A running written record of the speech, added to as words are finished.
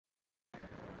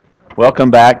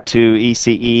Welcome back to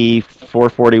ECE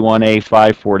 441A,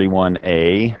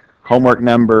 541A. Homework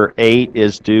number 8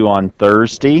 is due on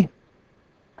Thursday.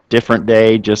 Different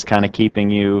day, just kind of keeping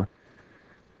you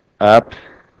up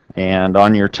and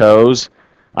on your toes.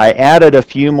 I added a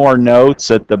few more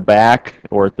notes at the back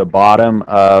or at the bottom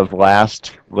of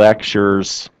last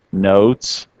lecture's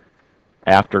notes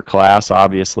after class,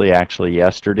 obviously, actually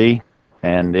yesterday.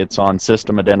 And it's on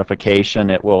system identification.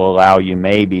 It will allow you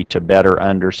maybe to better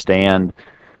understand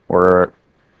or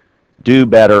do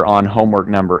better on homework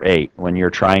number 8 when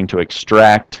you're trying to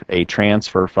extract a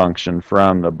transfer function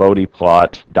from the Bode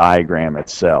plot diagram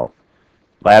itself.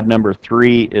 Lab number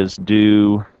 3 is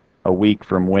due a week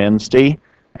from Wednesday,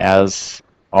 as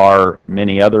are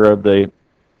many other of the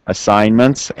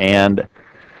assignments and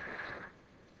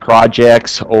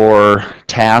projects or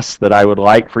tasks that I would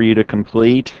like for you to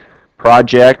complete.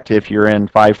 Project, if you're in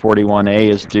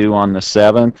 541A, is due on the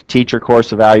 7th. Teacher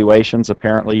course evaluations,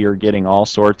 apparently you're getting all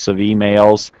sorts of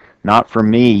emails, not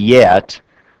from me yet,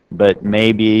 but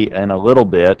maybe in a little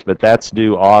bit, but that's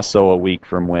due also a week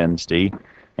from Wednesday.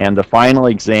 And the final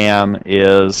exam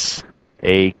is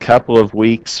a couple of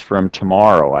weeks from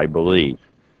tomorrow, I believe,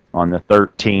 on the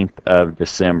 13th of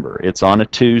December. It's on a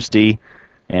Tuesday,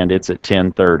 and it's at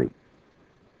 10:30.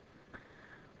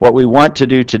 What we want to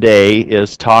do today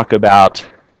is talk about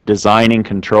designing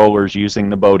controllers using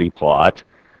the Bode plot.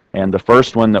 And the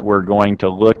first one that we're going to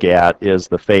look at is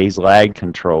the phase lag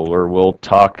controller. We'll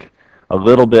talk a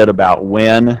little bit about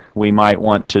when we might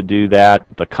want to do that,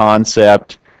 the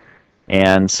concept,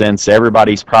 and since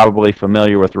everybody's probably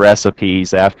familiar with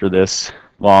recipes after this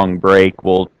long break,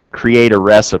 we'll create a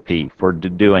recipe for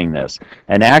doing this.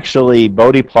 And actually,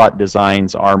 Bode plot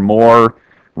designs are more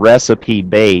recipe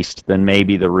based than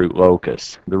maybe the root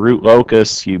locus. The root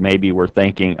locus, you maybe were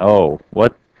thinking, oh,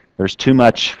 what? There's too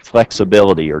much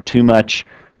flexibility or too much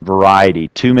variety,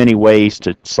 too many ways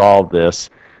to solve this.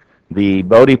 The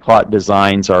Bode plot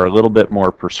designs are a little bit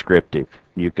more prescriptive.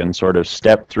 You can sort of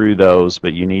step through those,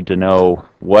 but you need to know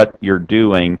what you're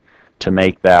doing to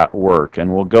make that work.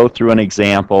 And we'll go through an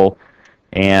example,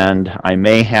 and I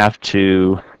may have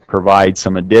to provide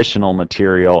some additional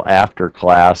material after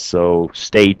class, so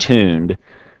stay tuned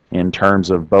in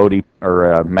terms of Bode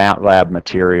or MATLAB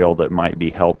material that might be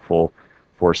helpful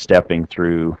for stepping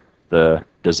through the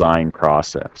design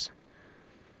process.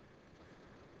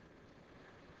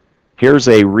 Here's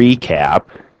a recap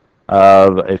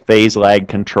of a phase lag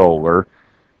controller,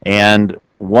 and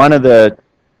one of the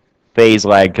phase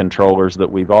lag controllers that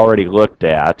we've already looked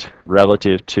at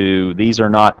relative to, these are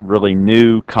not really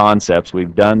new concepts.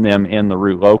 We've done them in the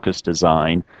root locus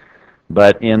design,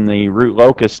 but in the root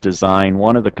locus design,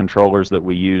 one of the controllers that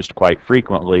we used quite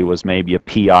frequently was maybe a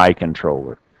PI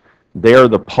controller. There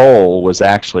the pole was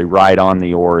actually right on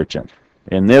the origin.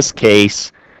 In this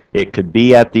case, it could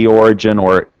be at the origin,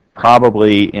 or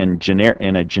probably in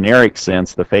a generic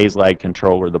sense, the phase lag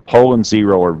controller, the pole and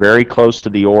zero are very close to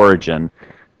the origin,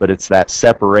 but it's that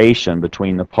separation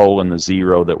between the pole and the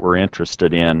zero that we're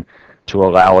interested in to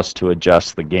allow us to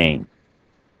adjust the gain.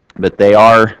 But they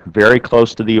are very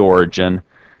close to the origin,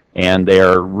 and they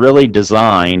are really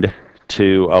designed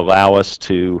to allow us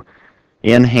to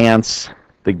enhance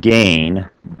the gain,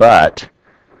 but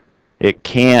it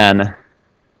can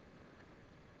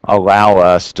allow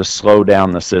us to slow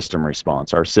down the system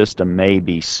response. Our system may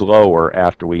be slower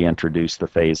after we introduce the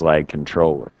phase lag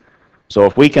controller. So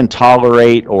if we can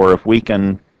tolerate, or if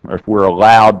we're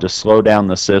allowed to slow down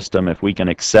the system, if we can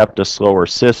accept a slower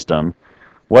system,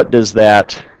 what does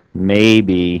that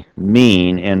maybe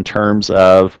mean in terms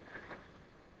of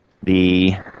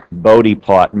the Bode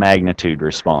plot magnitude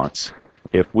response?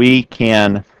 If we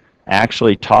can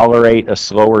actually tolerate a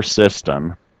slower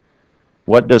system,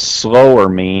 what does slower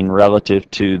mean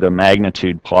relative to the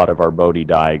magnitude plot of our Bode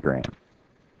diagram?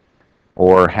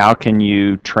 Or how can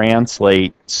you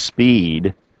translate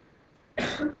speed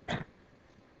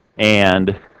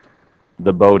and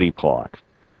the Bode plot?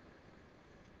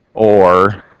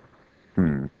 Or,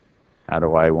 how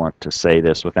do I want to say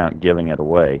this without giving it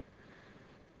away?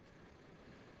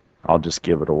 I'll just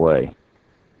give it away.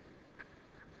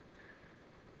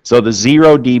 So the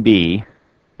 0 dB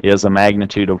is a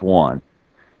magnitude of 1.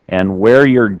 And where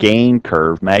your gain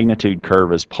curve, magnitude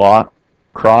curve, is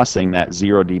crossing that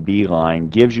 0 dB line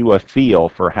gives you a feel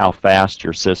for how fast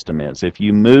your system is. If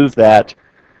you move that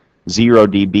 0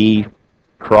 dB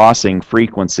crossing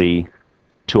frequency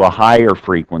to a higher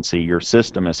frequency, your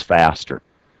system is faster.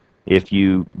 If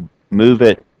you move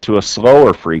it to a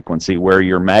slower frequency where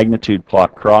your magnitude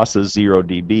plot crosses 0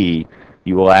 dB,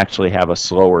 you will actually have a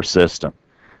slower system.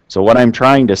 So what I'm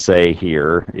trying to say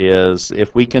here is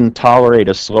if we can tolerate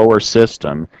a slower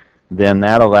system, then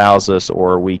that allows us,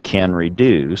 or we can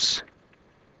reduce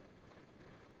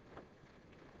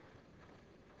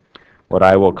what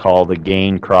I will call the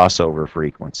gain crossover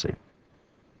frequency.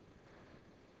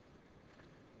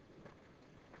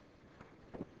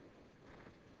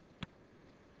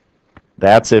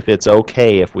 That's if it's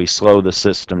okay if we slow the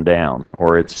system down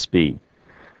or its speed.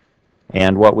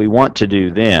 And what we want to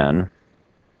do then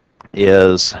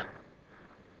is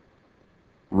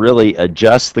really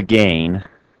adjust the gain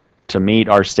to meet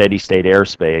our steady state air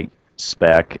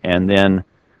spec and then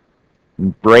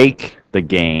break the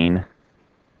gain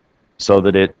so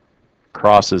that it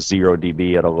crosses 0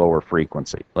 dB at a lower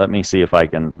frequency. Let me see if I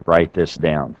can write this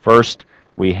down. First,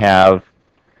 we have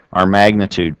our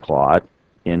magnitude plot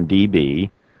in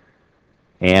dB,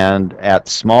 and at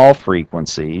small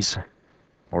frequencies,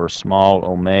 or small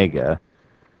omega,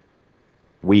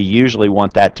 we usually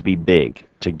want that to be big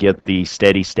to get the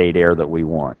steady state air that we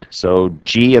want. So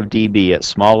G of dB at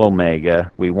small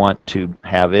omega, we want to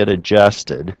have it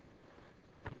adjusted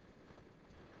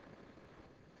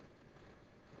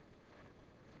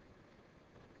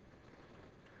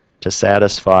to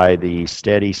satisfy the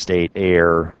steady state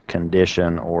air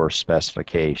condition or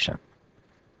specification.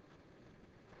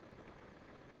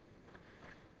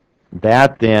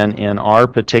 That then, in our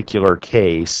particular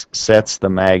case, sets the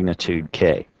magnitude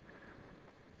K.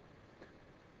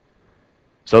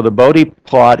 So the Bode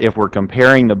plot, if we're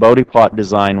comparing the Bode plot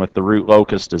design with the root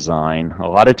locus design, a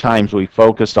lot of times we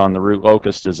focused on the root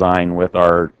locus design with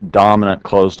our dominant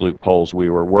closed loop poles. We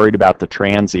were worried about the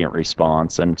transient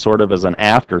response, and sort of as an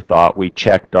afterthought, we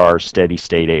checked our steady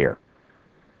state air.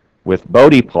 With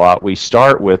Bode plot, we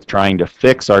start with trying to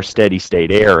fix our steady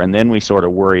state air, and then we sort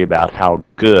of worry about how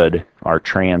good our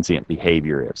transient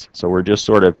behavior is. So we're just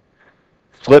sort of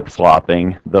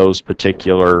flip-flopping those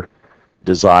particular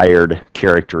desired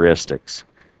characteristics.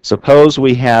 Suppose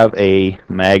we have a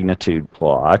magnitude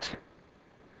plot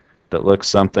that looks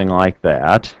something like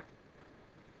that,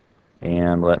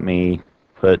 and let me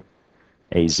put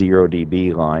a 0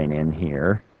 dB line in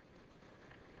here.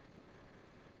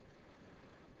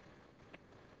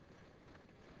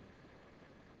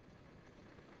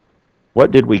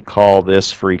 What did we call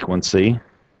this frequency?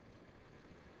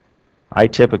 I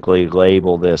typically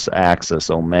label this axis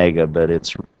omega, but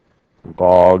it's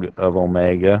log of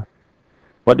omega.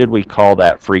 What did we call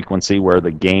that frequency where the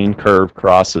gain curve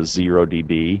crosses 0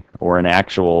 dB, or in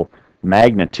actual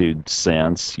magnitude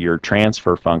sense, your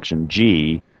transfer function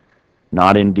G,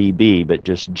 not in dB, but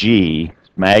just G,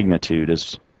 magnitude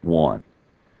is 1.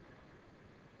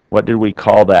 What did we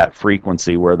call that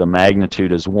frequency where the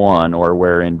magnitude is 1, or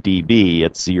where in dB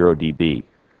it's 0 dB?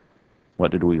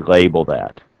 What did we label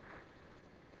that?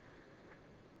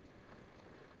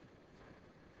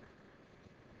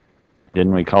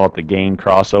 Didn't we call it the gain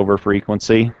crossover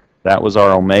frequency? That was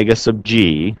our omega sub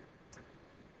G.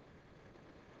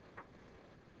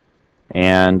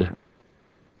 And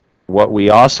what we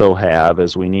also have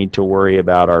is we need to worry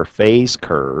about our phase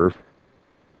curve,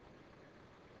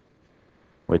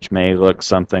 which may look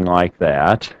something like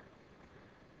that.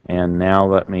 And now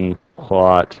let me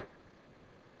plot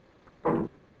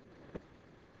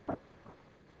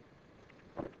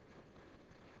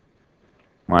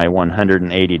my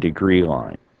 180-degree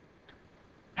line.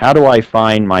 How do I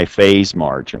find my phase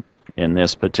margin in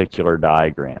this particular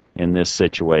diagram, in this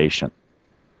situation?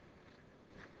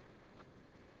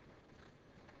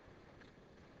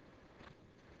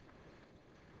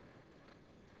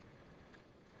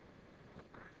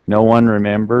 No one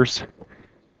remembers?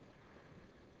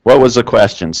 What was the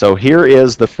question? So here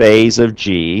is the phase of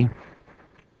G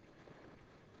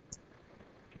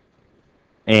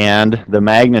and the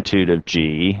magnitude of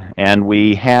G, and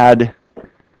we had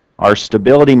our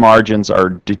stability margins are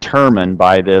determined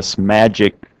by this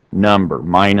magic number,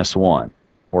 -1,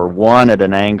 or 1 at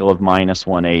an angle of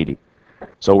 -180.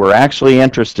 So we're actually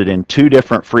interested in two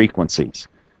different frequencies.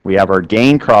 We have our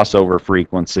gain crossover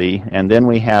frequency, and then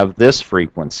we have this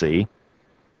frequency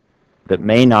that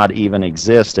may not even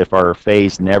exist if our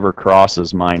phase never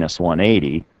crosses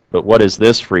 -180. But what is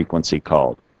this frequency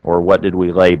called? Or what did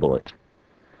we label it?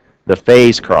 The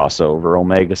phase crossover,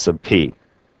 omega sub p.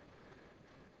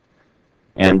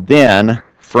 And then,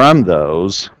 from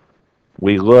those,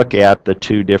 we look at the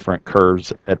two different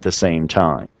curves at the same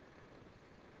time.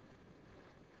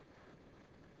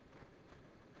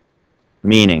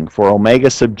 Meaning, for omega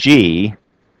sub g,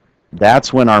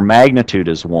 that's when our magnitude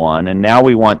is 1, and now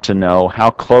we want to know how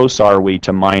close are we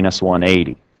to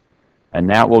 -180. And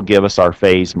that will give us our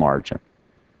phase margin.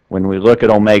 When we look at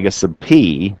omega sub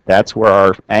p, that's where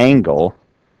our angle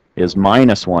is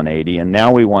minus 180, and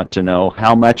now we want to know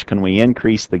how much can we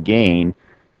increase the gain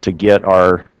to get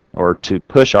our, or to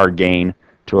push our gain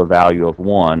to a value of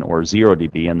 1 or 0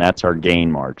 dB, and that's our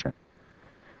gain margin.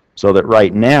 So that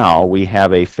right now we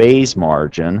have a phase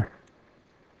margin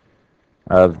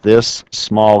of this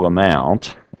small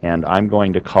amount, and I'm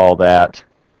going to call that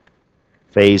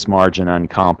phase margin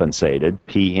uncompensated,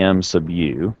 PM sub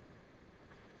U.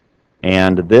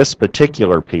 And this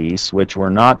particular piece, which we're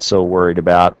not so worried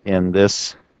about in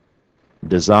this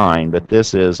design, but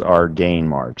this is our gain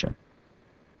margin.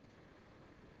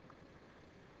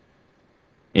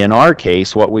 In our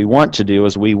case, what we want to do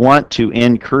is we want to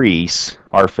increase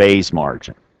our phase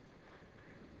margin.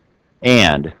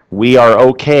 And we are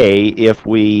okay if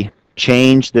we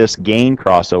change this gain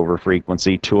crossover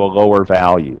frequency to a lower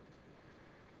value.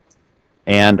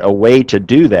 And a way to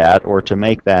do that, or to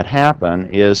make that happen,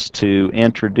 is to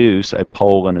introduce a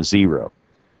pole and a zero.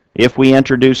 If we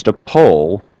introduced a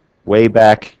pole way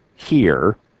back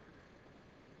here,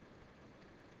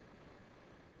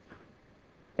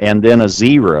 and then a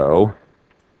zero,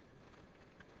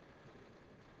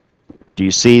 do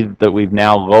you see that we've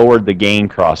now lowered the gain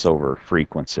crossover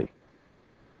frequency?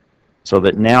 So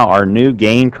that now our new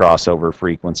gain crossover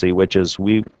frequency, which is,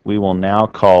 we will now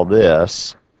call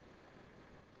this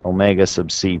omega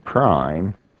sub c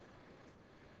prime,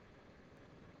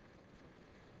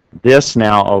 this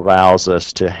now allows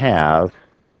us to have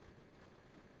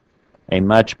a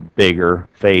much bigger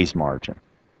phase margin.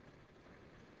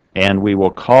 And we will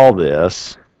call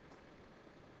this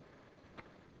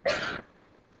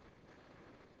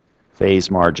phase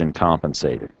margin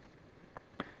compensated.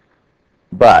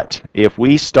 But if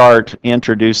we start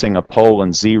introducing a pole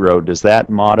and zero, does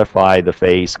that modify the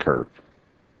phase curve?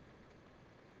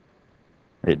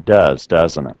 It does,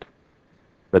 doesn't it?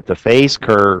 But the phase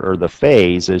curve, or the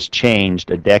phase, is changed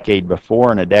a decade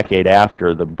before and a decade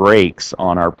after the breaks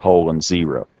on our pole and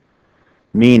zero.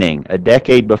 Meaning, a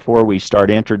decade before we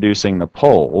start introducing the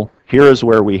pole, here is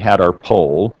where we had our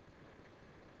pole,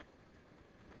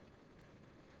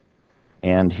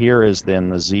 and here is then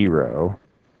the zero.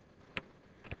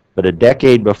 But a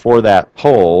decade before that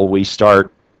pole, we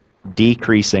start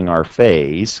decreasing our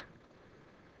phase,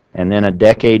 and then a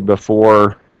decade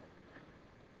before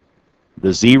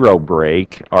the zero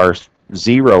break, our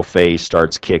zero phase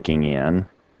starts kicking in.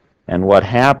 And what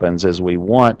happens is we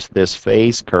want this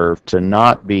phase curve to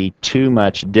not be too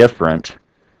much different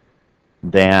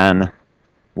than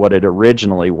what it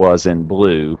originally was in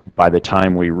blue by the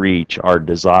time we reach our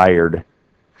desired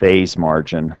phase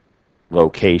margin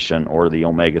location, or the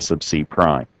omega sub c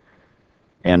prime.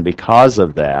 And because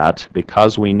of that,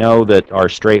 because we know that our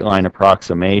straight line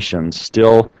approximations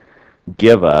still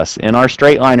give us, in our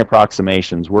straight line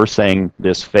approximations, we're saying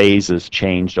this phase has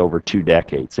changed over 2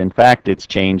 decades. In fact, it's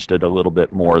changed it a little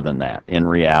bit more than that in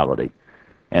reality.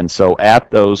 And so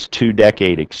at those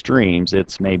 2-decade extremes,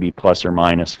 it's maybe plus or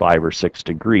minus 5 or 6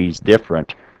 degrees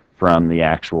different from the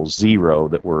actual zero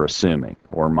that we're assuming,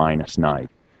 or minus 9.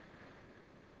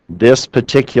 This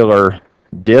particular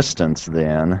distance,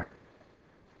 then,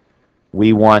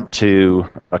 we want to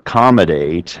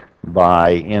accommodate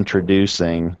by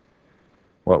introducing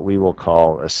what we will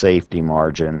call a safety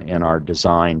margin in our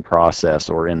design process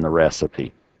or in the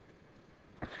recipe.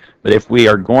 But if we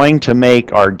are going to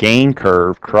make our gain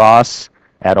curve cross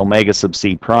at omega sub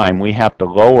c prime, we have to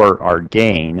lower our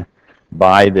gain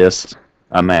by this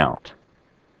amount.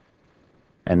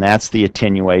 And that's the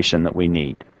attenuation that we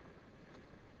need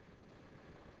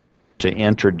to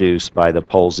introduce by the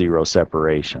pole zero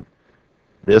separation.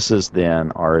 This is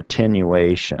then our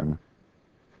attenuation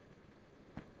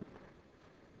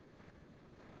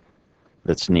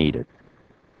that's needed.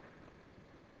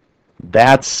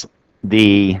 That's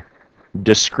the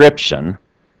description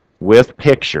with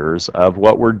pictures of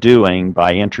what we're doing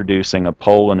by introducing a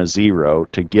pole and a zero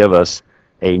to give us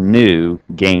a new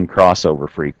gain crossover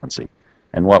frequency.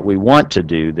 And what we want to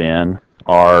do then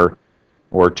are,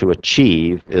 or to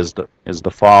achieve, is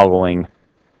the following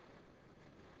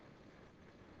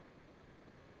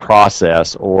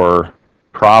process or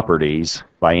properties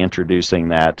by introducing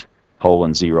that pole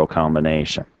and zero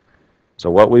combination.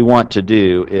 So what we want to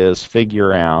do is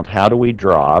figure out how do we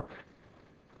drop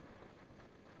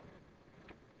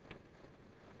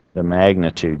the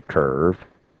magnitude curve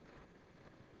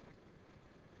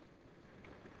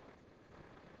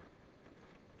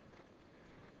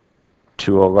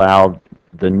to allow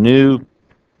the new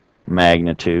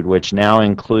magnitude, which now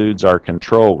includes our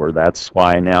controller. That's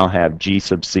why I now have G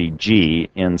sub CG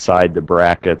inside the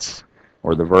brackets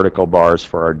or the vertical bars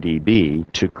for our dB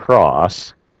to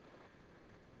cross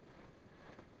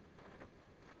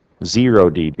 0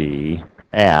 dB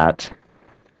at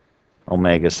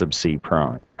omega sub c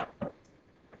prime.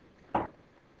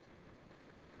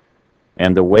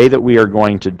 And the way that we are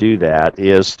going to do that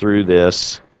is through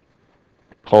this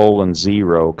pole and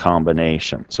zero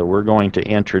combination. So we're going to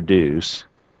introduce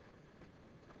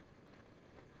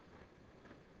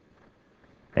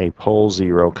a pole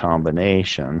zero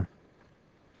combination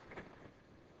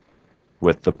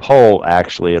with the pole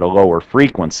actually at a lower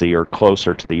frequency or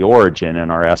closer to the origin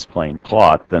in our S-plane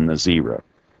plot than the zero.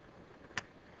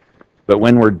 But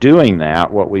when we're doing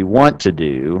that, what we want to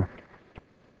do,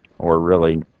 or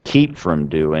really keep from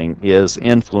doing, is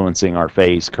influencing our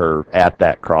phase curve at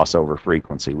that crossover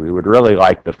frequency. We would really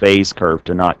like the phase curve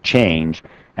to not change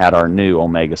at our new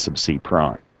omega sub c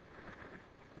prime.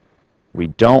 We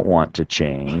don't want to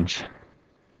change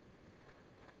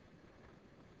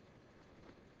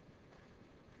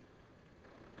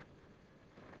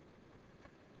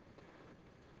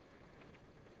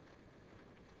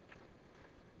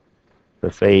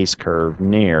the phase curve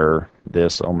near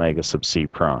this omega sub c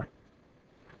prime.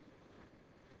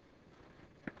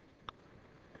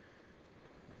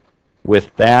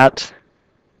 With that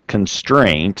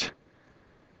constraint,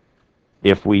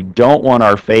 if we don't want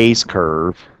our phase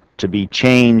curve to be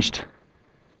changed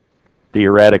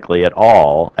theoretically at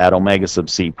all at omega sub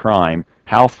c prime,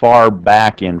 how far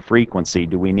back in frequency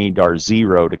do we need our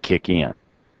zero to kick in?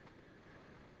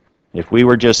 If we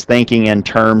were just thinking in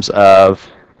terms of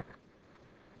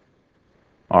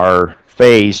our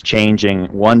phase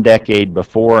changing 1 decade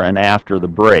before and after the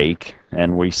break,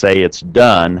 and we say it's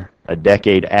done a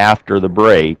decade after the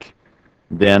break,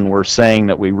 then we're saying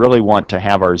that we really want to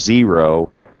have our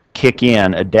zero kick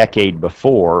in a decade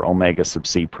before omega sub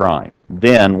c prime.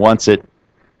 Then once it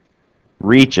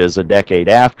reaches a decade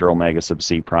after omega sub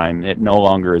c prime, it no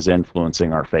longer is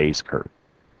influencing our phase curve.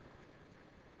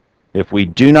 If we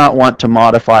do not want to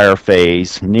modify our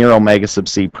phase near omega sub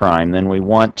c prime, then we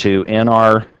want to, in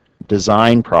our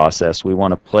design process, we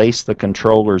want to place the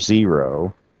controller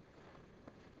zero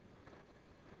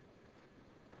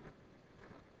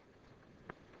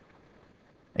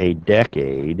a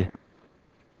decade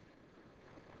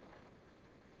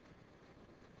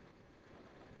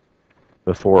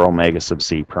before omega sub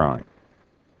c prime.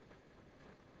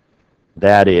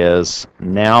 That is,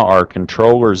 now our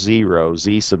controller zero,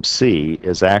 z sub c,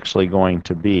 is actually going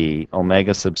to be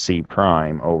omega sub c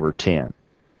prime over 10.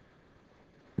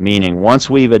 Meaning, once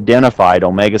we've identified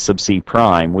omega sub c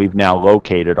prime, we've now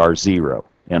located our zero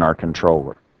in our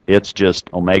controller. It's just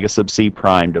omega sub c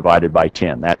prime divided by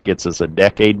 10. That gets us a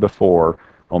decade before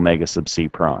omega sub c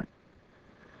prime.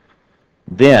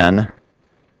 Then,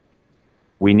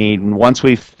 once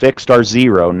we've fixed our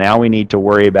zero, now we need to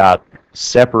worry about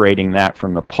separating that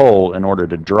from the pole in order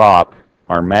to drop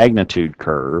our magnitude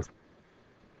curve.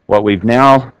 What we've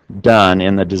now done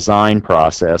in the design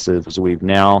process is we've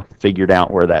now figured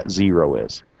out where that zero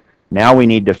is. Now we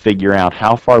need to figure out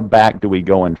how far back do we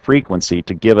go in frequency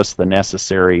to give us the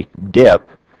necessary dip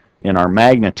in our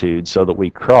magnitude so that we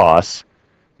cross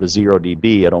the 0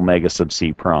 dB at omega sub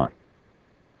c prime.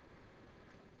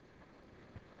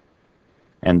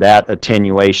 And that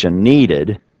attenuation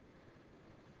needed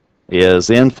is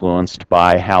influenced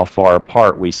by how far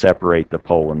apart we separate the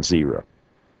pole and zero.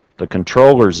 The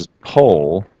controller's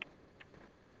pole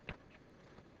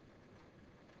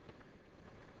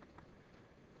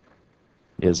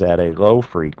is at a low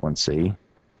frequency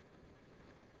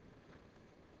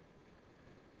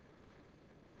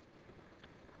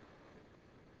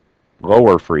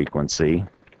lower frequency,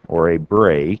 or a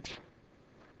break,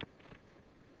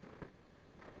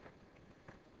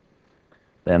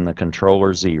 than the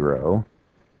controller zero,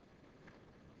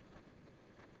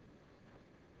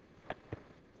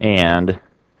 and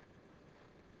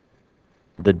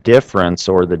the difference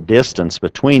or the distance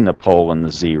between the pole and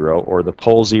the zero, or the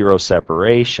pole zero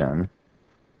separation,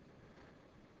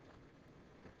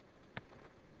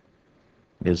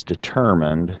 is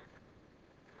determined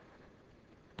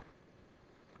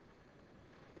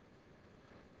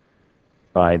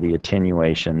by the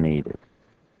attenuation needed.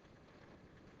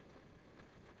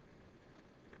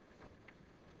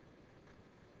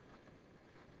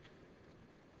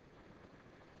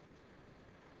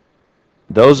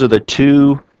 Those are the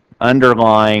two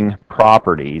underlying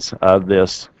properties of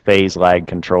this phase lag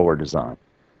controller design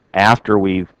after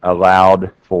we've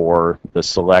allowed for the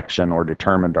selection or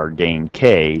determined our gain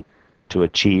K to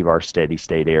achieve our steady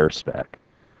state air spec.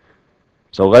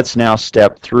 So let's now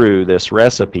step through this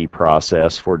recipe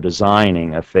process for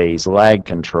designing a phase lag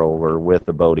controller with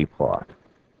the Bode plot.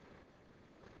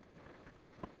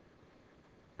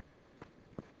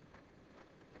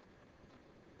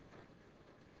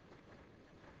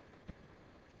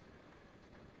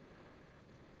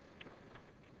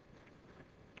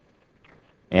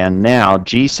 And now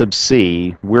G sub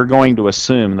C, we're going to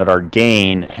assume that our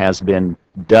gain has been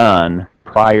done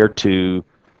prior to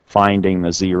finding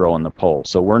the zero in the pole.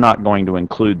 So we're not going to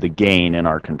include the gain in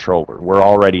our controller. We're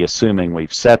already assuming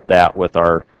we've set that with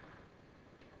our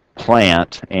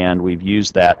plant, and we've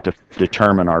used that to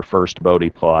determine our first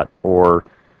Bode plot, or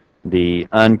the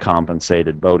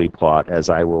uncompensated Bode plot, as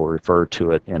I will refer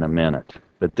to it in a minute.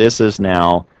 But this is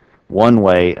now one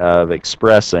way of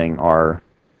expressing our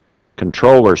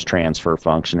controller's transfer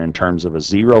function in terms of a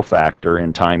zero factor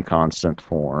in time constant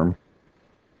form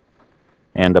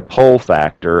and a pole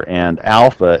factor, and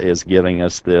alpha is giving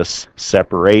us this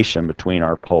separation between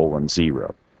our pole and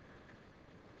zero.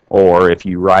 Or if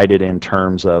you write it in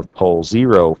terms of pole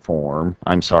zero form,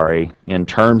 in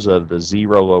terms of the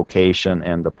zero location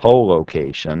and the pole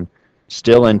location,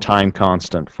 still in time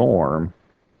constant form,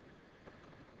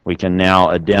 we can now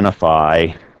identify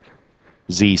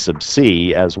Z sub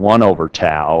C as 1 over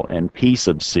tau and P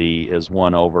sub C is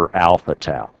 1 over alpha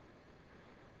tau.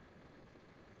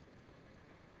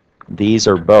 These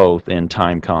are both in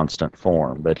time constant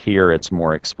form, but here it's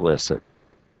more explicit.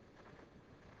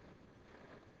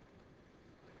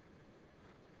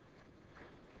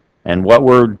 And what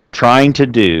we're trying to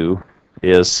do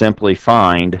is simply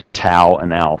find tau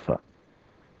and alpha.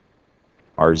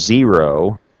 Our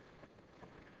zero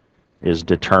is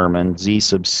determined, Z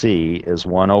sub C is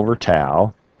 1 over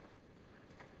tau,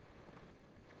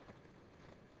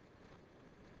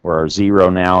 where our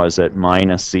zero now is at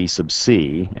minus Z sub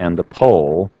C, and the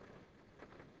pole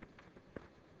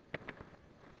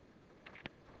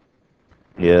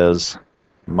is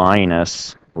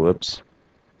minus,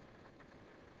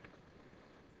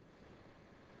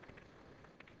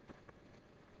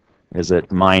 is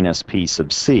at minus P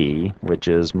sub C, which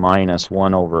is minus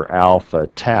 1 over alpha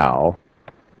tau,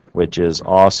 which is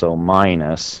also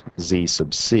minus Z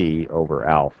sub C over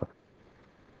alpha.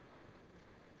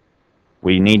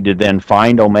 We need to then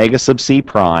find omega sub C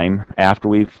prime after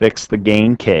we've fixed the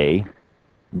gain K.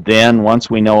 Then once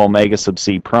we know omega sub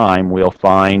C prime, we'll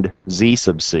find Z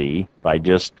sub C by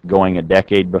just going a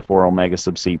decade before omega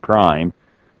sub C prime.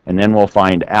 And then we'll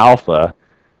find alpha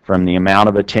from the amount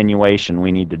of attenuation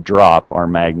we need to drop our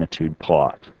magnitude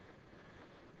plot.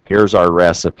 Here's our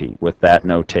recipe with that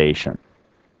notation.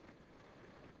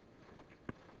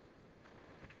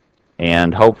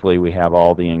 And hopefully we have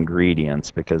all the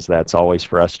ingredients, because that's always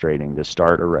frustrating to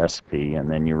start a recipe and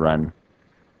then you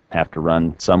have to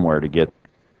run somewhere to get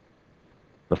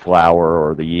the flour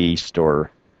or the yeast or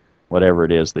whatever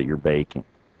it is that you're baking.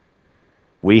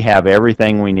 We have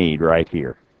everything we need right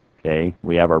here. Okay,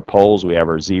 we have our poles, we have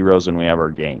our zeros, and we have our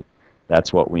gain.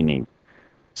 That's what we need.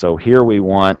 So here we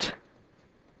want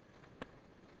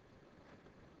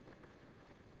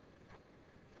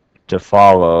to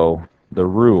follow the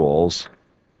rules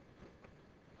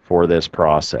for this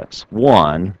process.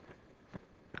 One,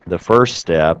 the first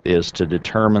step is to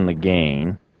determine the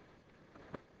gain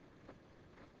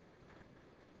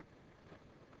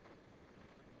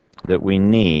that we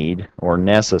need or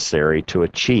necessary to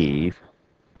achieve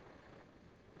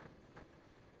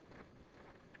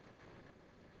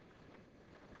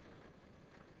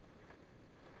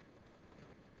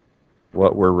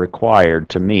what we're required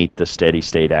to meet the steady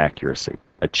state accuracy,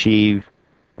 achieve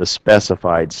the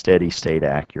specified steady state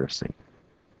accuracy.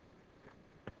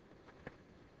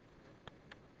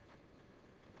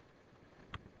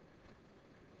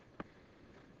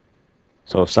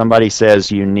 So if somebody says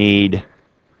you need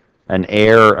an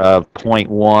error of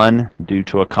 0.1 due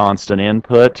to a constant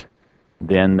input,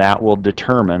 then that will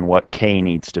determine what K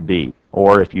needs to be.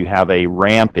 Or if you have a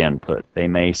ramp input, they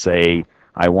may say,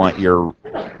 I want your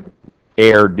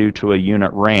error due to a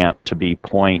unit ramp to be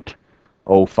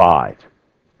 0.05.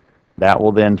 That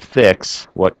will then fix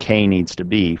what K needs to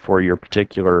be for your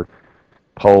particular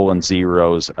pole and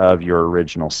zeros of your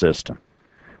original system.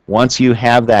 Once you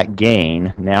have that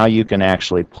gain, now you can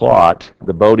actually plot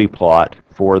the Bode plot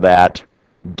for that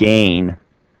gain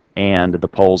and the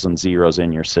poles and zeros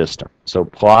in your system. So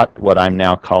plot what I'm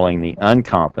now calling the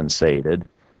uncompensated,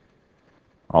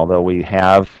 although we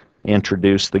have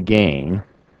introduced the gain.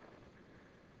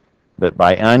 But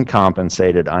by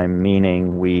uncompensated, I'm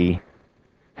meaning we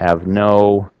have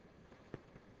no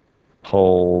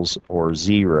poles or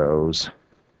zeros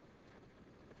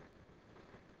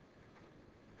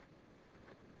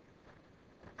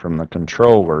from the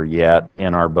controller yet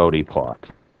in our Bode plot.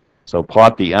 So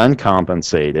plot the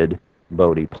uncompensated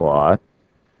Bode plot,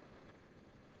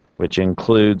 which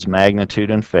includes magnitude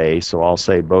and phase. So I'll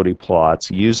say Bode plots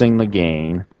using the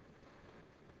gain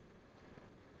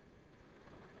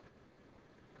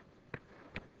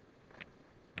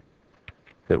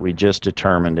that we just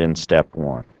determined in step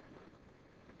 1.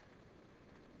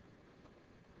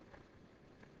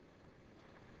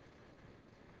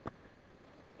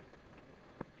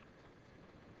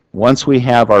 Once we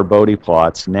have our Bode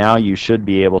plots, now you should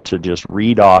be able to just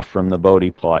read off from the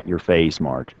Bode plot your phase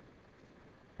margin.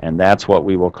 And that's what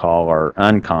we will call our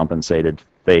uncompensated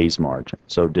phase margin.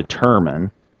 So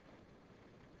determine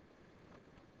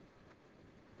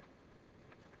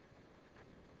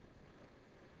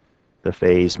the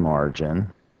phase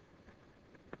margin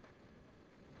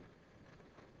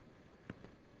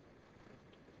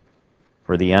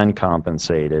for the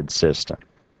uncompensated system.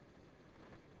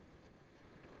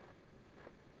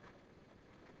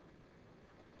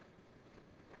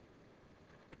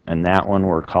 And that one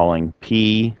we're calling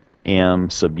PM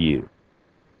sub U,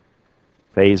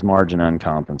 phase margin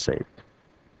uncompensated.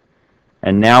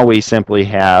 And now we simply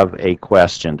have a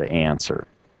question to answer.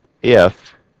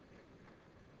 If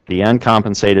the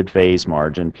uncompensated phase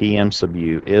margin, PM sub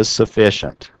U, is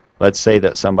sufficient, let's say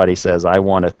that somebody says, I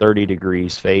want a 30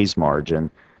 degrees phase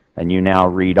margin, and you now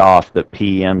read off that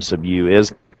PM sub U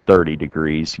is 30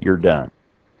 degrees, you're done.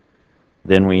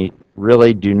 Then we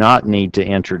really do not need to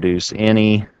introduce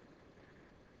any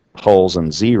poles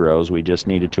and zeros. We just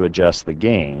needed to adjust the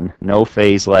gain. No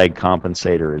phase lag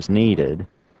compensator is needed.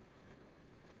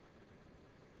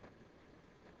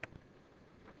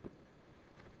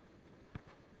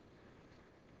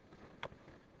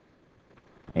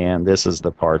 And this is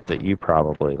the part that you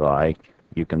probably like.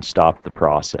 You can stop the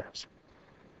process.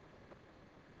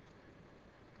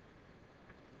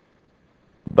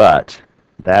 But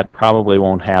that probably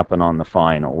won't happen on the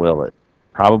final, will it?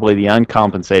 Probably the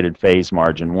uncompensated phase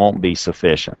margin won't be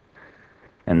sufficient.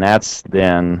 And that's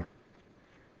then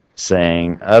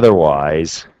saying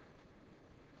otherwise,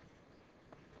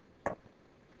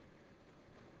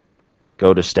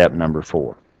 go to step number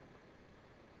 4.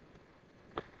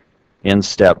 In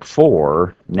step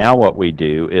 4, now what we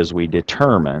do is we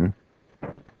determine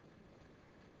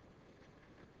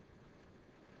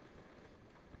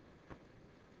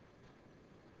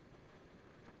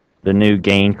the new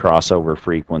gain crossover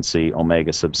frequency,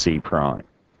 omega sub c prime.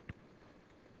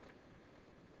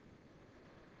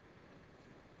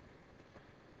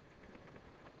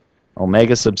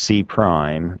 Omega sub c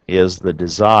prime is the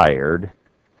desired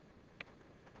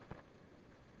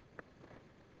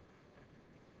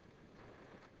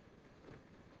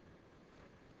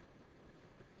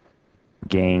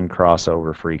gain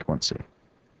crossover frequency.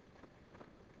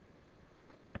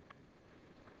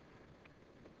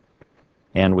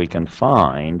 And we can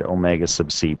find omega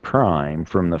sub c prime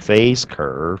from the phase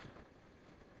curve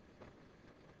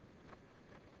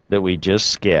that we just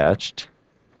sketched.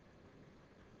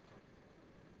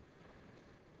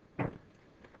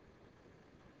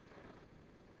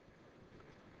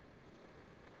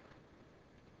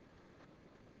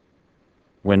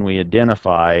 When we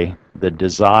identify the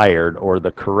desired or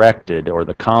the corrected or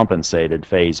the compensated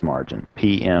phase margin,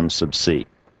 PM sub c.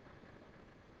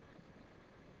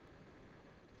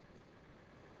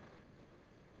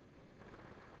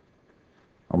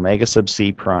 Omega sub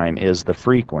c prime is the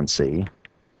frequency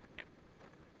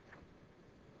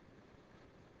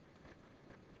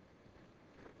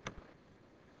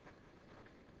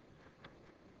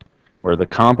where the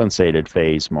compensated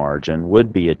phase margin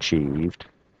would be achieved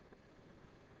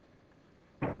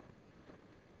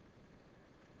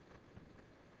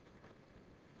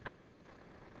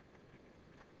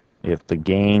if the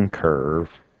gain curve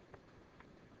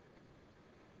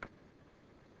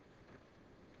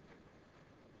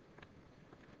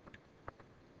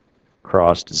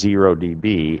crossed 0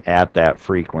 dB at that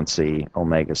frequency,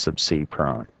 omega sub c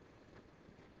prime.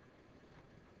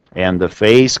 And the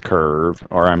phase curve,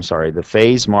 or I'm sorry, the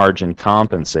phase margin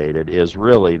compensated is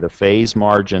really the phase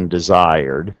margin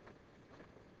desired.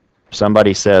 If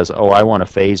somebody says, oh, I want a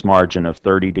phase margin of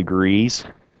 30 degrees,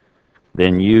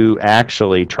 then you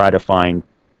actually try to find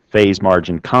phase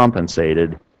margin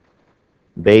compensated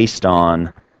based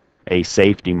on a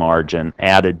safety margin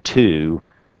added to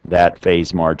that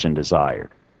phase margin desired.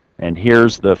 And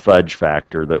here's the fudge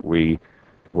factor that we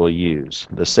will use.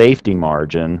 The safety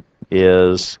margin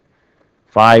is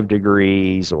 5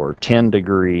 degrees or 10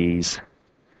 degrees.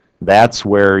 That's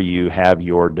where you have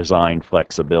your design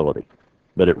flexibility.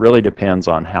 But it really depends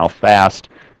on how fast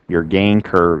your gain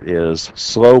curve is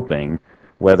sloping,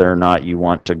 whether or not you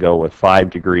want to go with 5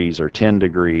 degrees or 10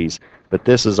 degrees, but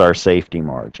this is our safety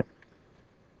margin.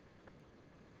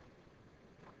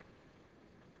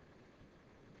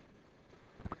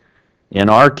 In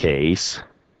our case,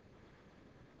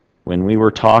 when we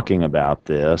were talking about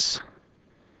this,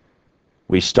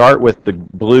 we start with the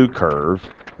blue curve,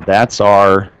 That's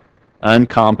our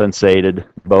uncompensated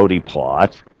Bode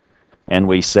plot. And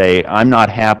we say, I'm not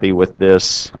happy with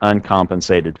this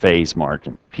uncompensated phase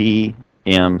margin,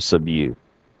 Pm sub u.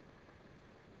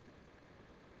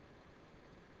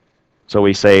 So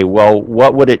we say, well,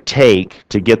 what would it take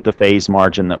to get the phase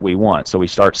margin that we want? So we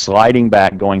start sliding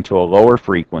back, going to a lower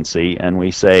frequency, and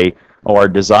we say, oh, our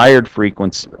desired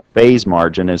frequency phase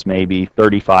margin is maybe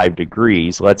 35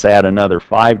 degrees. Let's add another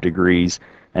 5 degrees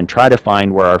and try to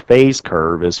find where our phase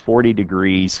curve is 40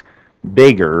 degrees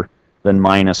bigger than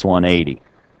minus 180.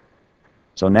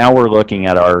 So now we're looking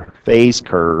at our phase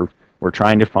curve. We're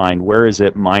trying to find where is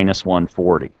it minus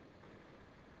 140.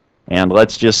 And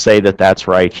let's just say that that's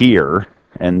right here.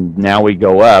 And now we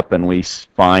go up and we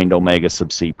find omega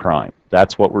sub c prime.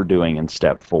 That's what we're doing in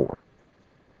step 4.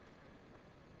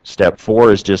 Step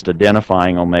 4 is just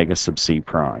identifying omega sub c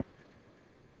prime.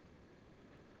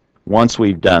 Once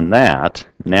we've done that,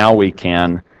 now we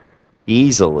can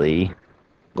easily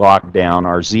lock down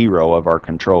our 0 of our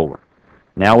controller.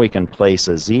 Now we can place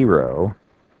a 0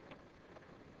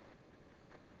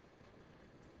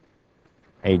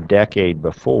 a decade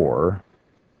before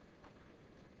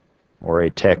or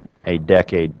a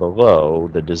decade below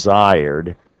the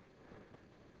desired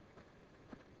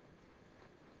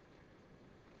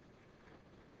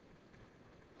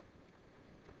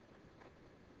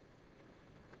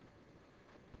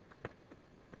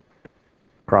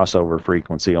crossover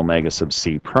frequency omega sub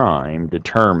c prime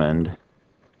determined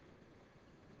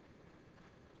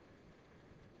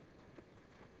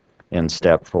in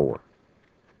step 4.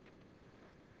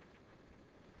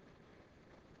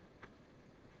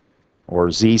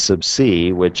 Or z sub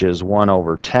c, which is 1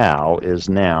 over tau, is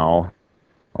now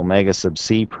omega sub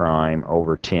c prime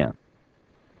over 10.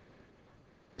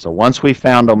 So once we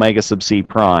found omega sub c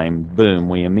prime, boom,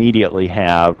 we immediately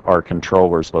have our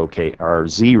controllers our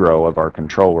 0 of our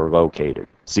controller located.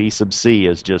 Z sub c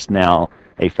is just now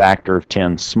a factor of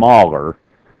 10 smaller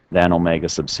than omega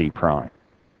sub c prime.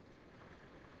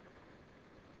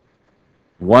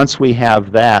 Once we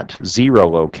have that 0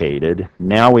 located,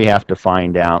 now we have to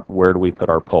find out where do we put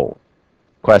our pole.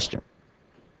 Question?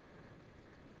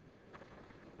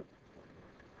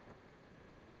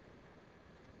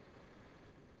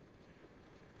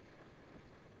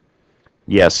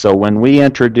 Yes, so when we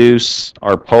introduce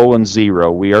our pole and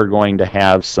 0, we are going to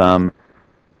have some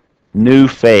new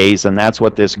phase, and that's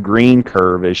what this green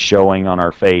curve is showing on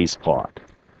our phase plot.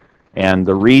 And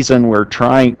the reason we're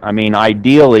trying,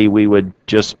 ideally we would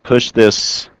just push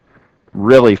this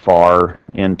really far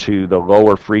into the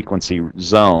lower frequency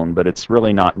zone, but it's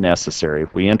really not necessary.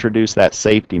 If we introduce that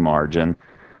safety margin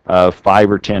of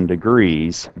 5 or 10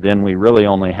 degrees, then we really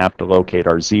only have to locate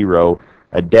our 0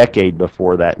 a decade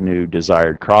before that new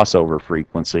desired crossover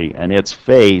frequency, and its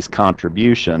phase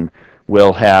contribution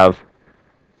will have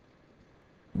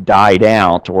died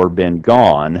out or been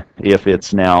gone if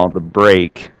it's now the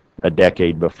break a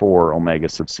decade before omega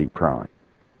sub c prime.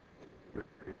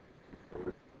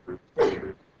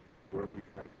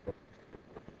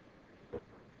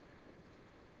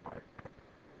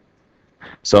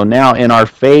 So now in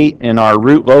our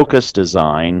root locus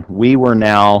design, we were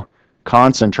now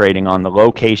concentrating on the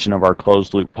location of our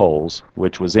closed loop poles,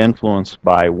 which was influenced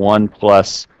by 1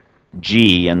 plus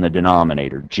G in the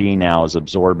denominator. G now is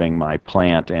absorbing my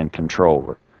plant and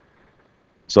controller.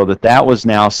 So that was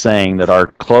now saying that our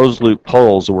closed loop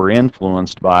poles were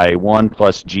influenced by 1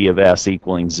 plus G of S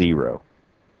equaling 0.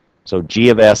 So G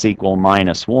of S equal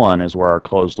minus 1 is where our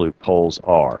closed loop poles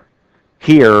are.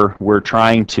 Here, we're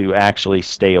trying to actually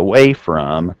stay away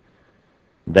from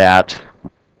that.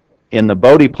 In the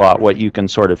Bode plot, what you can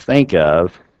sort of think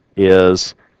of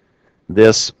is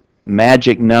this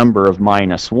magic number of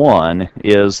minus 1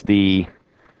 is the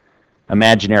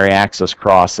imaginary axis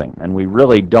crossing, and we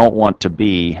really don't want to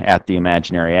be at the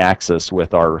imaginary axis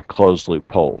with our closed loop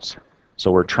poles.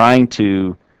 So we're trying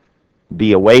to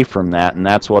be away from that, and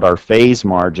that's what our phase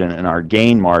margin and our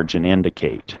gain margin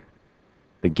indicate.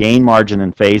 The gain margin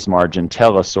and phase margin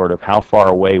tell us sort of how far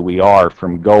away we are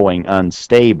from going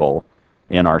unstable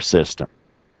in our system.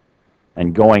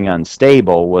 And going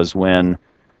unstable was when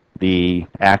the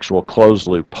actual closed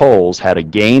loop poles had a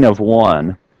gain of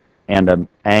 1 and an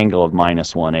angle of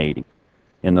minus 180.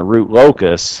 In the root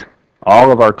locus,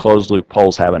 all of our closed loop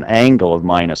poles have an angle of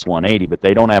minus 180, but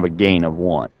they don't have a gain of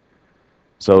 1.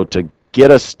 So to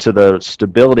get us to the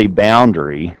stability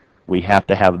boundary, we have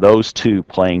to have those two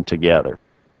playing together.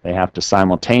 They have to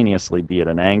simultaneously be at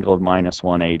an angle of minus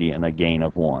 180 and a gain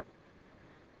of 1.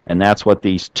 And that's what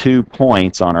these 2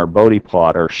 points on our Bode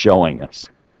plot are showing us.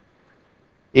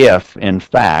 If, in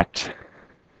fact,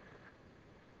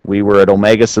 we were at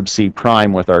omega sub c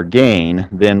prime with our gain,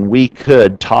 then we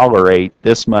could tolerate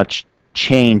this much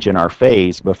change in our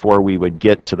phase before we would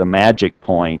get to the magic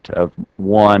point of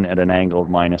 1 at an angle of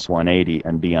minus 180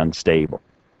 and be unstable.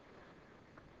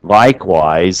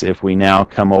 Likewise, if we now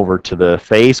come over to the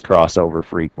phase crossover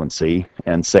frequency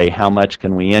and say how much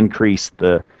can we increase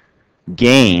the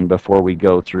gain before we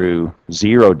go through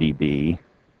 0 dB,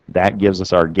 that gives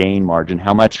us our gain margin.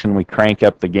 How much can we crank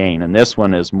up the gain? And this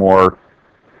one is more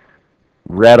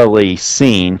readily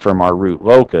seen from our root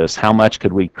locus. How much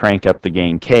could we crank up the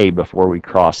gain K before we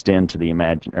crossed into the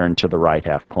into the right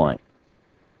half plane?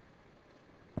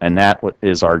 And that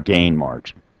is our gain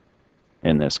margin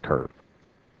in this curve.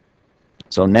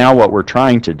 So now what we're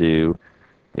trying to do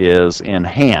is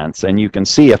enhance, and you can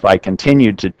see if I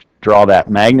continue to draw that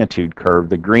magnitude curve,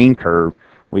 the green curve,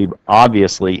 we've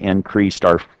obviously increased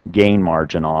our gain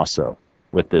margin also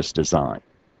with this design,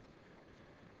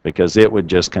 because it would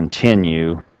just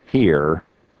continue here,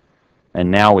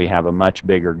 and now we have a much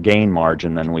bigger gain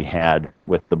margin than we had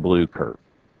with the blue curve.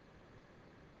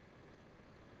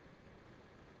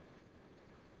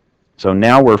 So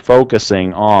now we're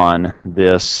focusing on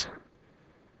this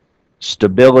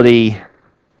stability,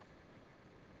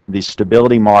 the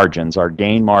stability margins, our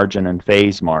gain margin and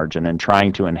phase margin, and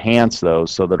trying to enhance those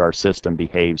so that our system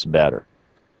behaves better.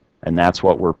 And that's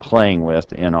what we're playing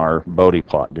with in our Bode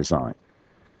plot design.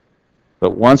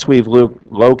 But once we've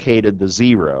located the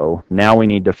 0, now we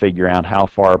need to figure out how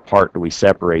far apart do we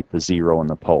separate the 0 and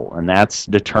the pole. And that's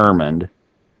determined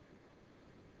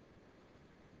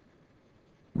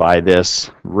by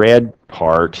this red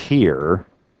part here,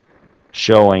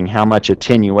 showing how much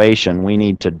attenuation we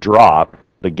need to drop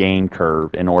the gain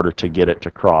curve in order to get it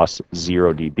to cross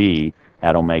 0 dB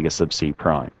at omega sub c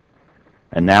prime.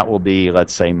 And that will be,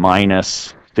 let's say,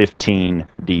 minus 15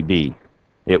 dB.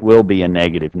 It will be a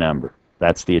negative number.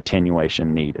 That's the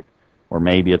attenuation needed. Or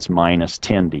maybe it's minus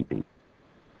 10 dB.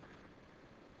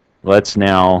 Let's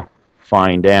now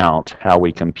find out how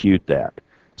we compute that.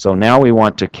 So now we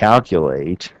want to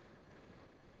calculate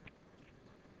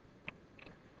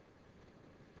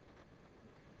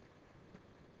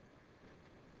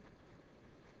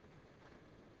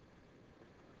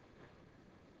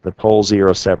the pole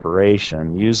 0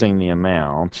 separation using the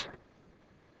amount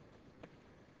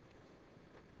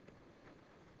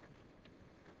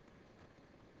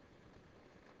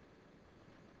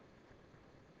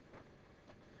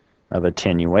of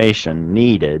attenuation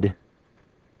needed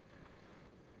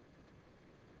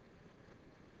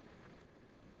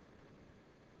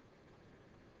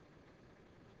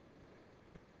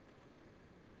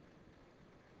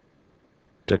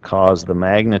to cause the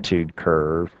magnitude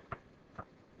curve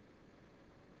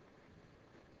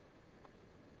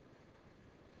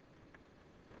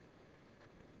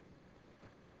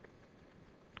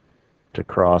to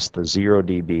cross the 0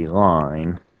 dB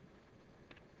line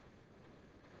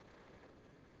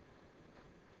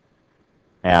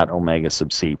at omega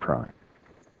sub c prime.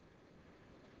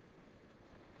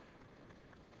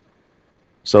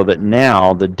 So that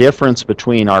now the difference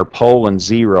between our pole and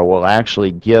 0 will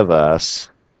actually give us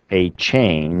a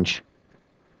change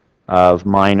of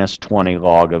minus 20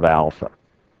 log of alpha.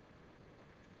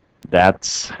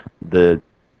 That's the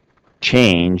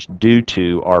change due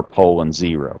to our pole and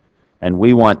 0. And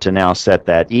we want to now set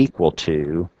that equal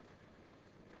to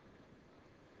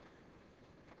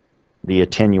the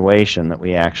attenuation that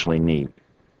we actually need,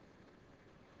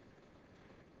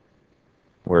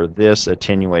 where this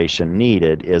attenuation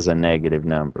needed is a negative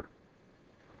number.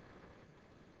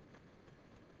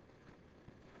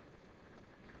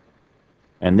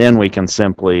 And then we can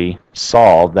simply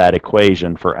solve that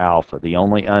equation for alpha. The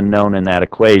only unknown in that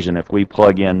equation, if we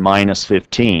plug in minus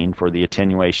 15 for the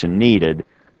attenuation needed,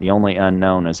 the only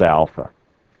unknown is alpha.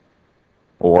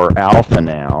 Or alpha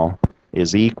now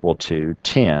is equal to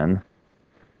 10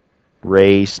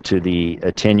 raised to the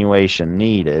attenuation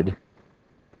needed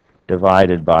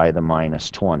divided by the minus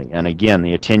 20. And again,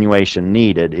 the attenuation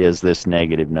needed is this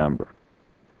negative number.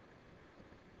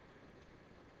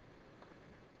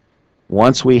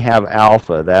 Once we have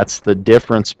alpha, that's the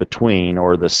difference between,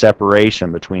 or the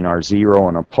separation between our 0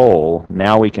 and a pole,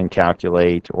 now we can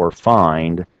calculate or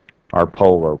find our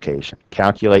pole location.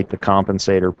 Calculate the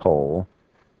compensator pole.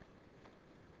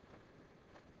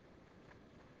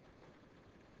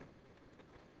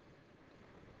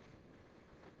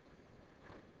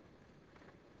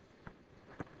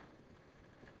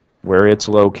 Where it's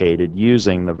located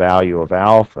using the value of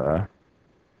alpha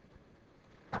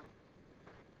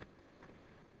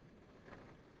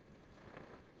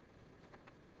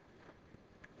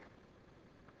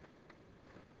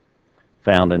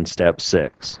found in step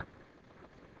 6.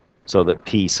 so that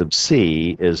P sub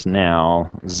C is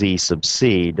now Z sub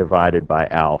C divided by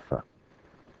alpha.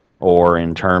 Or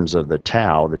in terms of the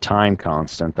tau, the time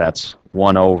constant, that's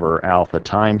 1 over alpha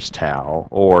times tau.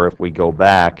 Or if we go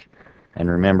back and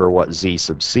remember what Z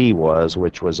sub C was,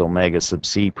 which was omega sub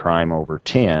C prime over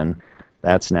 10,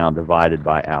 that's now divided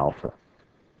by alpha.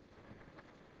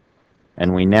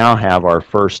 And we now have our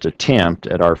first attempt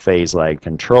at our phase lag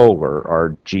controller.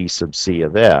 Our G sub C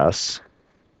of S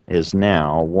is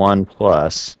now 1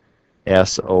 plus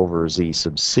S over Z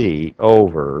sub C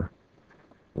over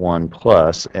 1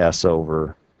 plus S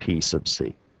over P sub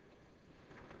C.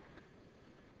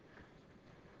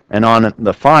 And on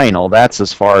the final, that's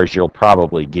as far as you'll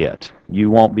probably get.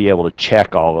 You won't be able to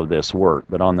check all of this work,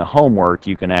 but on the homework,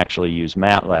 you can actually use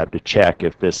MATLAB to check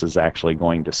if this is actually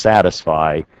going to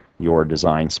satisfy your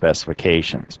design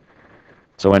specifications.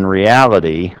 So in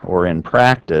reality, or in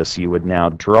practice, you would now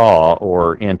draw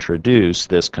or introduce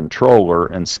this controller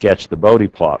and sketch the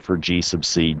Bode plot for G sub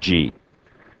C G.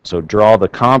 So draw the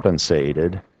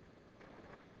compensated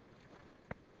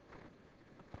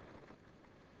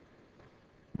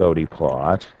Bode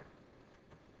plot.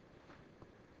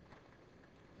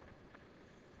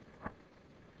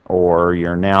 Or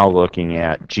you're now looking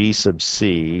at G sub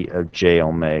C of J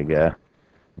omega,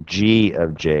 G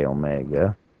of J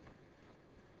omega,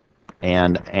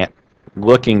 and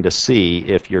looking to see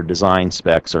if your design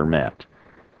specs are met.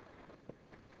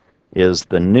 Is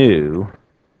the new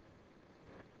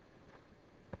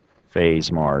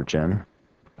phase margin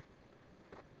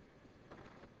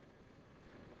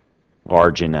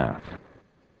large enough?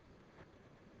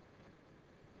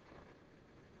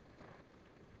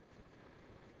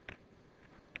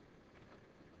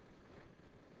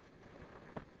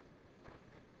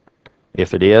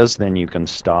 If it is, then you can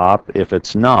stop. If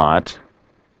it's not,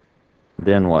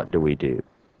 then what do we do?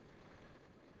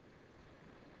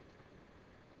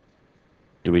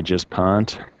 Do we just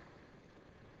punt?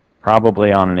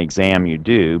 Probably on an exam you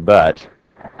do, but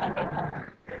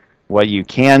what you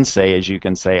can say is you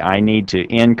can say, I need to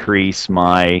increase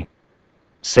my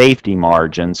safety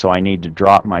margin, so I need to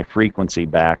drop my frequency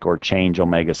back or change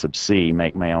omega sub C,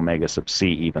 make my omega sub C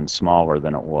even smaller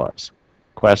than it was.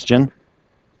 Question?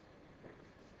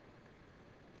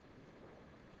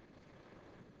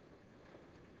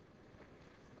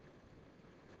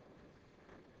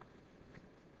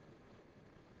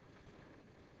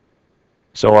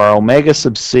 So our omega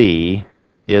sub C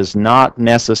is not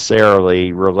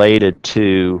necessarily related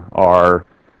to our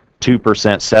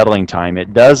 2% settling time.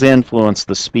 It does influence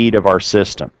the speed of our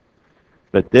system.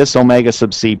 But this omega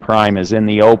sub C prime is in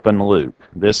the open loop.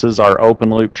 This is our open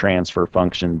loop transfer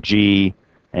function, G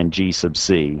and G sub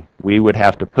C. We would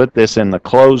have to put this in the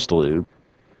closed loop,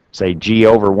 say G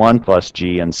over 1 plus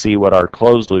G, and see what our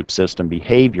closed loop system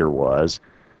behavior was.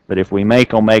 But if we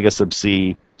make omega sub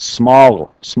C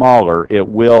smaller, it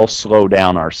will slow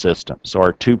down our system. So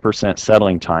our 2%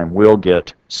 settling time will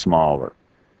get smaller.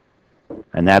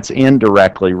 And that's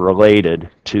indirectly related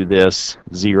to this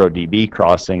 0 dB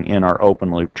crossing in our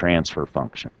open loop transfer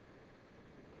function.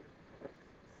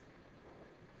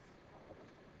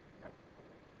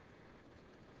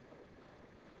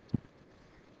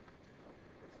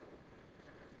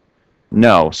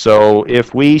 No, so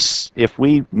if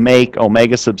we make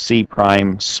omega sub C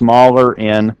prime smaller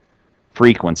in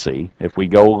frequency, if we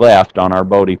go left on our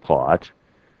Bode plot,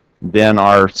 then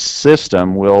our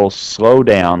system will slow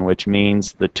down, which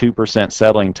means the 2%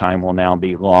 settling time will now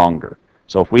be longer.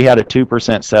 So if we had a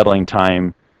 2% settling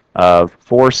time of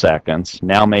 4 seconds,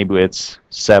 now maybe it's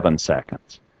 7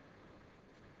 seconds.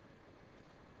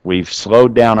 We've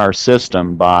slowed down our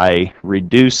system by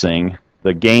reducing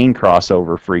the gain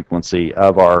crossover frequency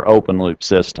of our open loop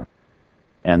system.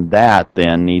 And that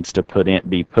then needs to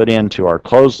be put into our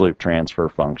closed loop transfer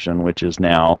function, which is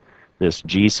now this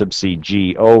G sub C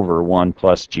G over 1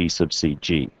 plus G sub C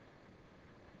G.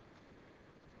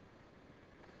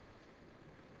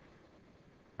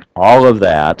 All of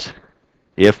that,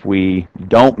 if we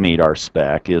don't meet our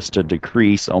spec, is to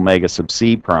decrease omega sub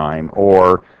C prime,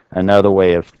 or another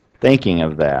way of thinking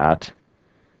of that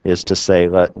is to say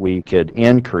that we could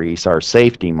increase our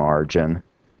safety margin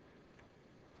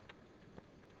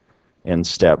in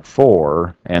step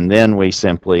 4, and then we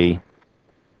simply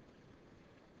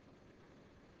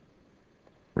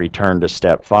return to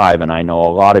step 5. And I know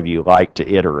a lot of you like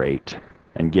to iterate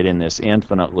and get in this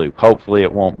infinite loop. Hopefully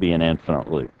it won't be an infinite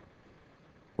loop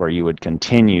where you would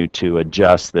continue to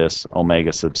adjust this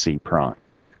omega sub C prime.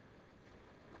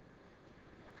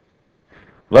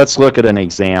 Let's look at an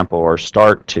example, or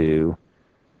start to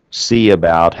see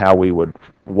about how we would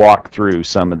walk through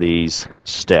some of these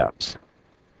steps.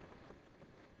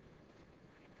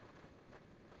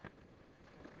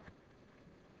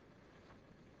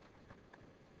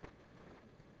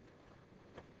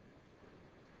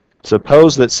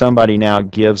 Suppose that somebody now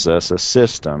gives us a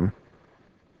system,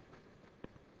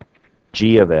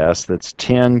 G of S, that's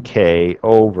 10K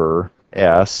over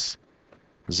S,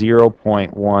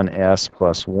 0.1 S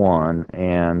plus 1,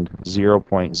 and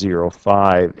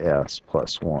 0.05 S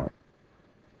plus 1.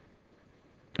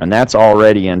 And that's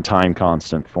already in time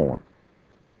constant form.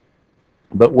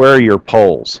 But where are your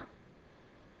poles?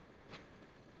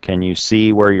 Can you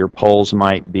see where your poles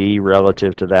might be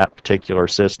relative to that particular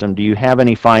system? Do you have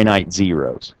any finite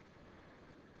zeros?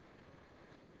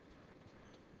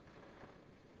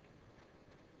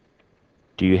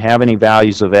 Do you have any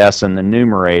values of S in the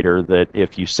numerator that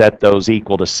if you set those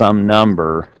equal to some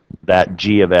number, that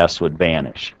G of S would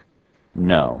vanish?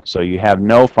 No. So you have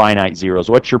no finite zeros.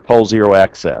 What's your pole zero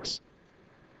excess?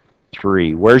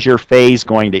 3. Where's your phase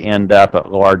going to end up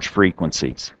at large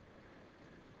frequencies?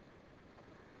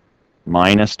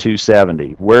 Minus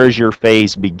 270. Where's your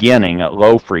phase beginning at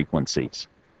low frequencies?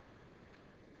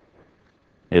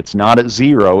 It's not at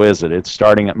 0, is it? It's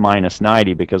starting at minus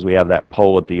 90 because we have that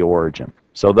pole at the origin.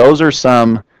 So those are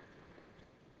some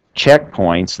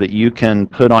checkpoints that you can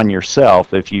put on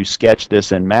yourself if you sketch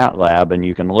this in MATLAB, and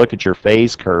you can look at your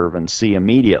phase curve and see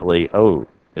immediately, oh,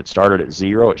 it started at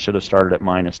 0, it should have started at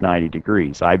minus 90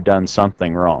 degrees. I've done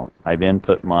something wrong. I've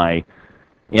input my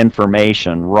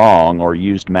information wrong or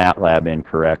used MATLAB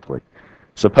incorrectly.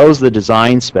 Suppose the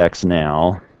design specs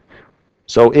now.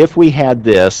 So if we had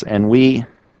this and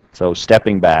so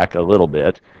stepping back a little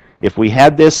bit, if we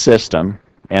had this system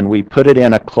and we put it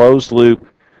in a closed loop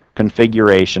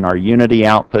configuration, our unity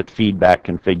output feedback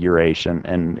configuration,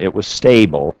 and it was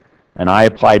stable, and I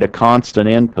applied a constant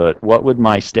input, what would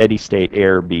my steady state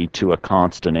error be to a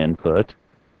constant input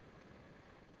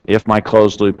if my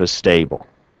closed loop is stable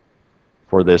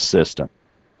for this system?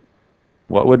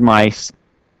 What would my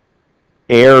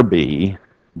error be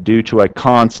due to a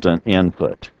constant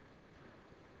input?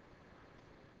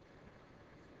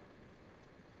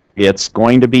 It's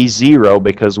going to be 0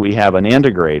 because we have an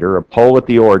integrator, a pole at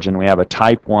the origin. We have a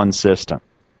type 1 system.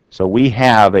 So we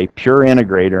have a pure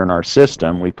integrator in our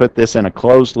system. We put this in a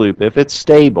closed loop. If it's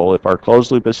stable, if our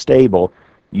closed loop is stable,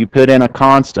 you put in a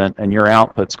constant and your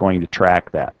output's going to track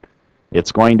that.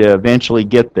 It's going to eventually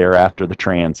get there after the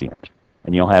transient,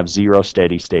 and you'll have 0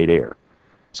 steady state error.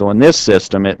 So in this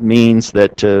system, it means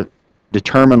that to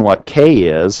determine what K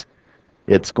is,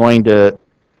 it's going to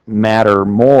matter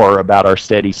more about our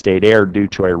steady state error due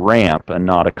to a ramp and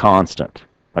not a constant.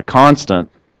 A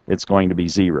constant, it's going to be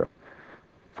 0.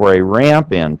 For a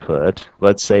ramp input,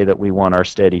 let's say that we want our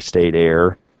steady state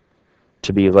error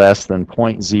to be less than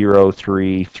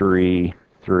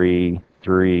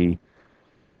 0.03333.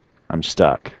 I'm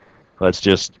stuck. Let's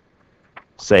just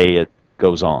say it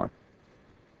goes on.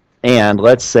 And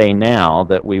let's say now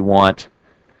that we want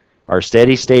our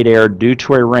steady state error due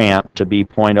to a ramp to be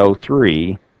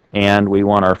 0.03, and we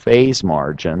want our phase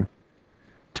margin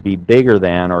to be bigger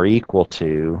than or equal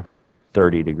to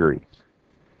 30 degrees.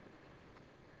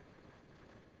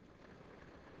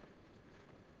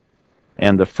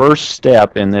 And the first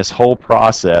step in this whole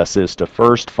process is to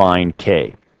first find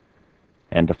K.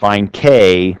 And to find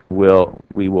K,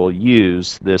 we will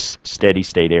use this steady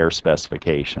state error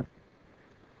specification.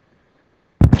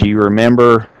 Do you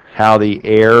remember how the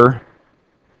error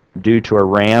due to a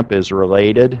ramp is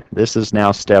related? This is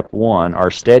now step 1.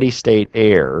 Our steady state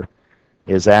error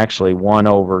is actually 1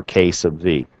 over K sub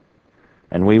V.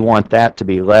 And we want that to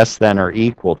be less than or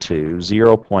equal to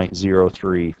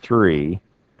 0.033.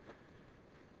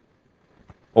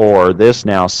 Or this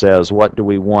now says, what do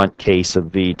we want K sub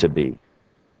V to be?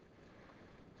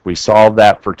 We solve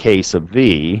that for K sub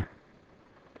V.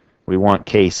 We want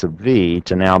K sub V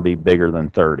to now be bigger than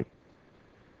 30.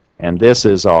 And this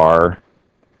is our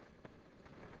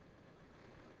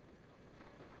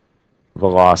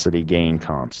velocity gain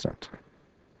constant.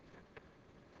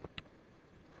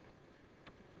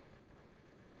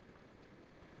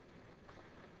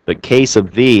 But K sub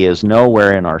V is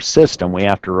nowhere in our system. We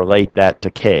have to relate that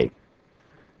to K.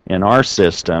 In our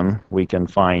system, we can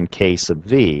find K sub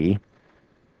V.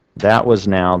 That was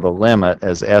now the limit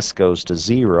as S goes to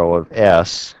 0 of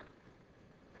S,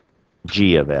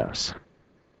 G of S.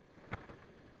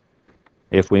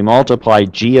 If we multiply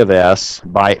G of S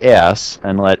by S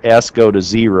and let S go to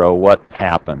 0, what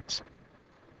happens?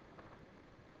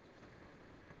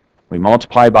 We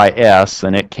multiply by S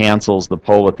and it cancels the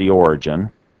pole at the origin.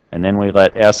 And then we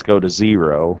let S go to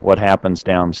 0. What happens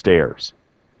downstairs?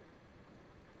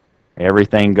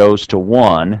 Everything goes to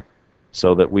 1,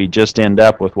 so that we just end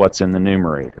up with what's in the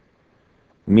numerator.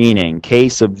 Meaning K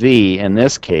sub V in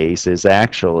this case is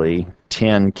actually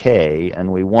 10K,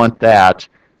 and we want that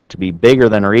to be bigger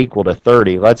than or equal to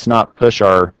 30, let's not push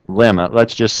our limit.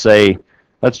 Let's just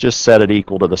set it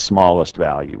equal to the smallest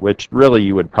value, which really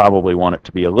you would probably want it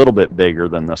to be a little bit bigger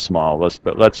than the smallest,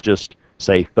 but let's just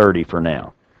say 30 for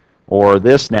now. Or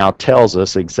this now tells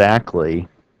us exactly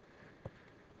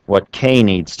what k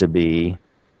needs to be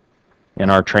in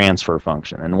our transfer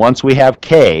function. And once we have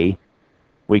k,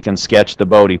 we can sketch the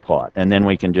Bode plot, and then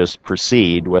we can just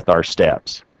proceed with our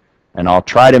steps. And I'll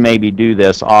try to maybe do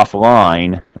this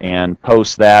offline and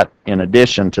post that in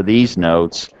addition to these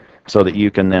notes so that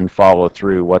you can then follow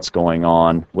through what's going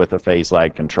on with a phase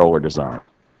lag controller design.